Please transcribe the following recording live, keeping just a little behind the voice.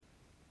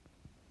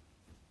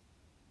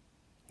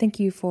Thank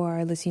you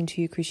for listening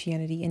to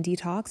Christianity in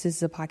Detox. This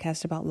is a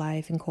podcast about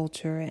life and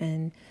culture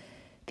and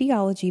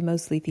theology,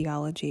 mostly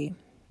theology.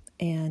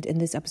 And in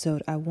this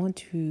episode, I want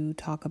to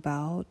talk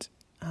about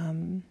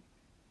Hong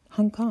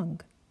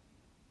Kong.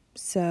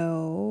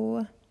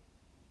 So,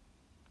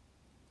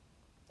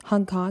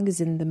 Hong Kong is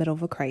in the middle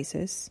of a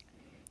crisis.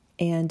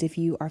 And if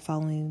you are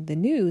following the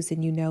news,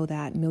 then you know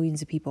that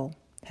millions of people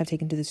have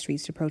taken to the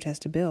streets to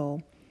protest a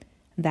bill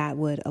that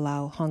would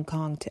allow Hong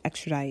Kong to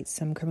extradite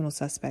some criminal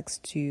suspects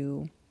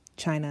to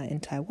China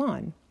and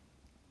Taiwan.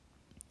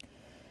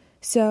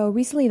 So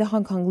recently the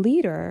Hong Kong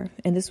leader,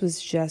 and this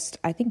was just,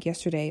 I think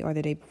yesterday or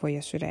the day before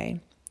yesterday,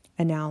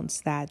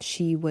 announced that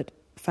she would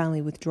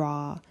finally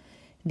withdraw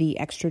the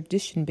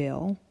extradition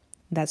bill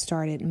that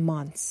started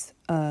months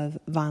of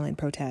violent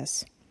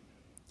protests.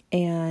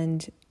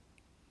 And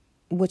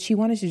what she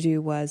wanted to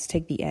do was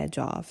take the edge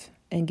off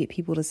and get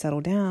people to settle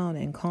down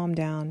and calm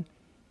down.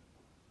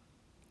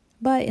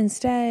 But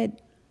instead,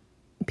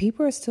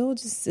 people are still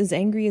just as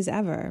angry as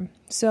ever.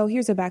 So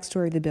here's a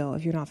backstory of the bill,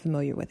 if you're not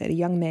familiar with it. A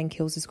young man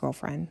kills his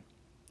girlfriend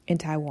in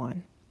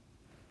Taiwan.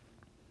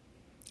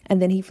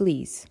 And then he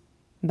flees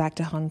back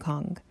to Hong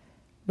Kong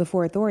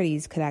before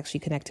authorities could actually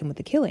connect him with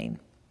the killing.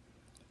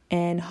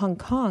 And Hong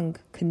Kong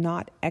could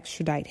not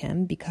extradite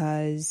him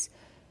because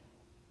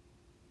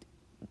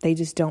they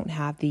just don't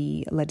have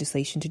the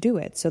legislation to do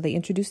it. So they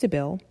introduced a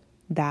bill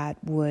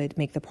that would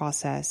make the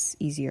process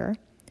easier.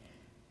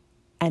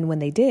 And when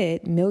they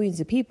did, millions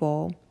of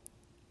people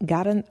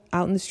got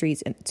out in the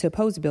streets to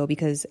oppose the bill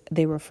because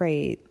they were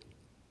afraid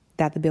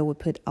that the bill would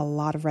put a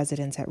lot of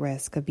residents at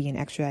risk of being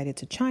extradited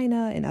to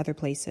China and other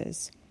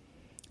places,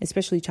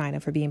 especially China,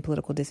 for being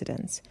political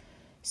dissidents.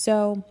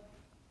 So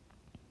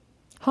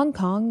Hong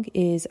Kong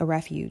is a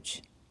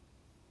refuge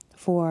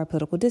for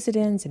political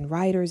dissidents and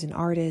writers and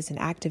artists and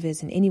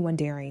activists and anyone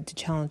daring to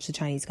challenge the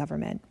Chinese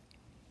government.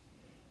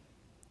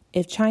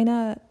 If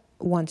China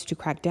wants to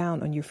crack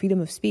down on your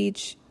freedom of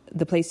speech,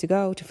 the place to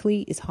go to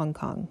flee is Hong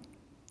Kong.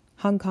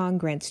 Hong Kong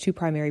grants two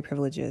primary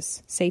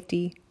privileges,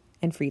 safety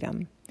and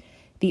freedom.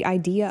 The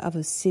idea of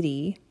a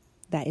city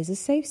that is a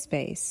safe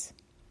space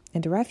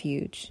and a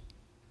refuge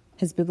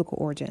has biblical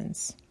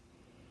origins.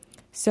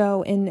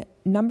 So in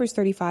Numbers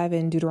 35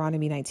 and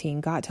Deuteronomy 19,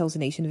 God tells the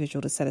nation of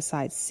Israel to set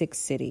aside 6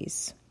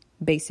 cities,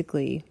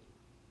 basically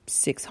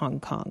 6 Hong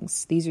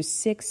Kongs. These are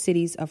 6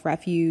 cities of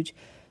refuge,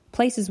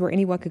 places where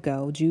anyone could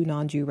go, Jew,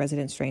 non-Jew,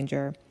 resident,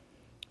 stranger,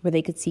 where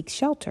they could seek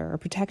shelter or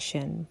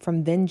protection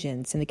from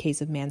vengeance in the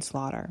case of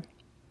manslaughter.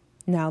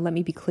 Now, let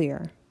me be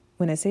clear.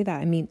 When I say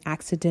that, I mean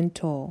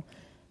accidental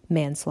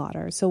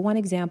manslaughter. So one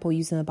example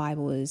used in the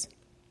Bible is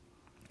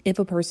if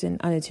a person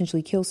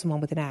unintentionally kills someone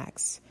with an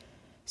axe.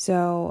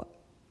 So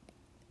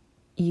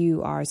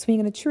you are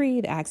swinging a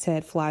tree, the axe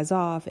head flies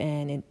off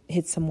and it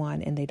hits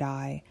someone and they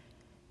die.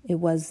 It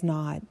was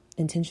not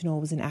intentional,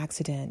 it was an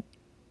accident.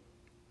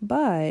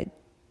 But,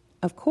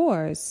 of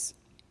course,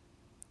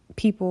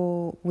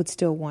 people would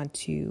still want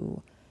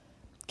to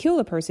kill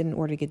the person in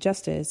order to get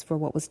justice for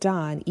what was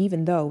done,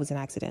 even though it was an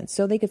accident.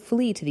 So they could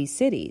flee to these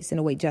cities and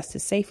await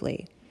justice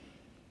safely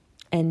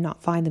and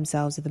not find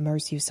themselves at the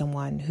mercy of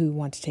someone who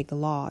wanted to take the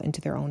law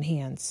into their own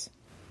hands.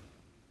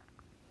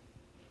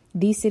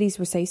 These cities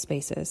were safe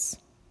spaces.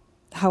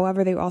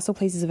 However, they were also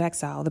places of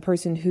exile. The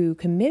person who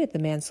committed the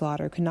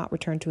manslaughter could not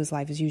return to his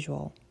life as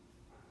usual.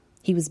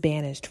 He was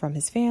banished from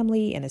his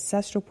family and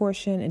ancestral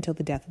portion until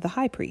the death of the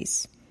high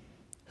priest,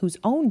 whose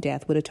own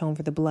death would atone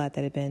for the blood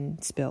that had been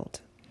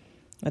spilt,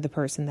 or the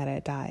person that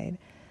had died.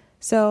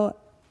 So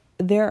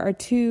there are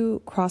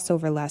 2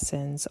 crossover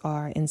lessons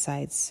or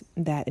insights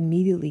that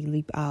immediately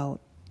leap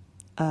out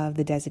of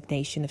the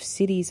designation of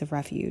cities of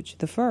refuge.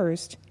 The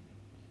first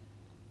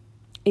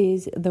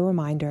is the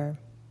reminder,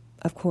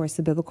 of course,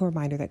 the biblical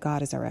reminder that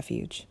God is our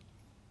refuge.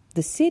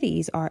 The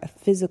cities are a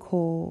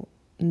physical,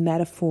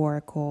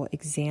 metaphorical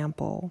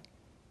example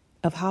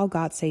of how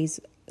God saves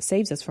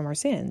us from our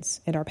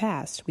sins and our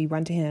past. We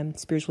run to him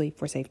spiritually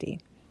for safety.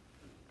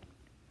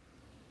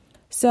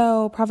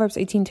 So Proverbs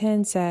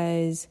 18:10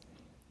 says,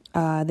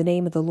 the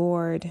name of the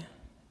Lord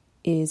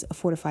is a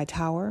fortified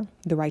tower.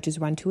 The righteous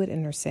run to it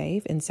and are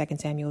safe. And 2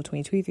 Samuel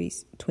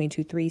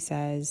 22:3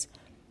 says,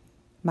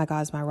 my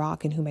God is my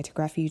rock in whom I take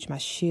refuge, my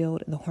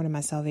shield and the horn of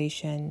my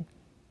salvation.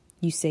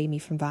 You save me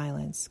from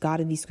violence. God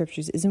in these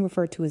scriptures isn't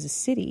referred to as a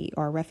city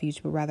or a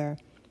refuge, but rather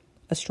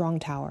a strong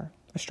tower,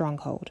 a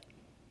stronghold.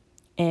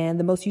 And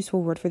the most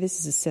useful word for this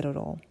is a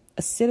citadel.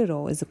 A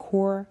citadel is a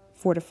core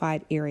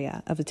fortified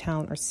area of a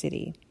town or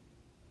city.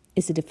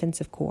 It's a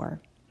defensive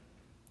core.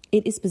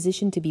 It is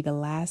positioned to be the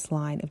last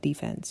line of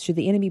defense. Should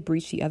the enemy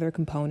breach the other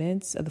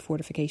components of the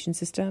fortification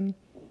system,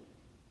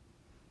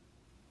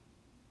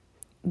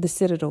 the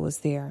citadel is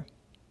there,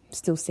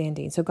 still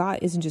standing. So God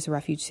isn't just a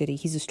refuge city.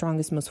 He's the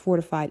strongest, most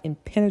fortified,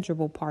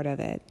 impenetrable part of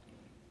it.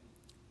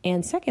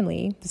 And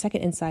secondly, the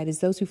second insight is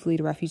those who flee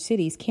to refuge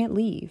cities can't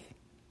leave.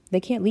 They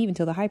can't leave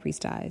until the high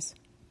priest dies.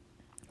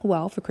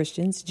 Well, for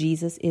Christians,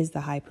 Jesus is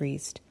the high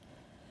priest.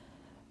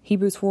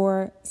 Hebrews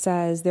 4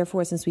 says,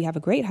 therefore, since we have a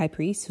great high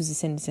priest who's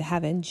ascended to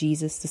heaven,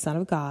 Jesus, the Son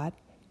of God,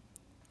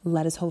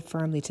 let us hold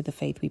firmly to the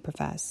faith we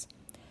profess.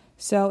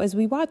 So as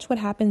we watch what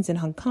happens in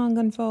Hong Kong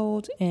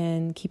unfold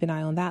and keep an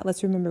eye on that,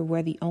 let's remember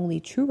where the only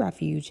true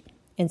refuge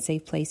and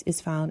safe place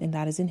is found, and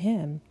that is in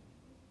Him.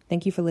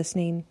 Thank you for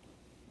listening,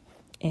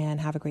 and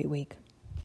have a great week.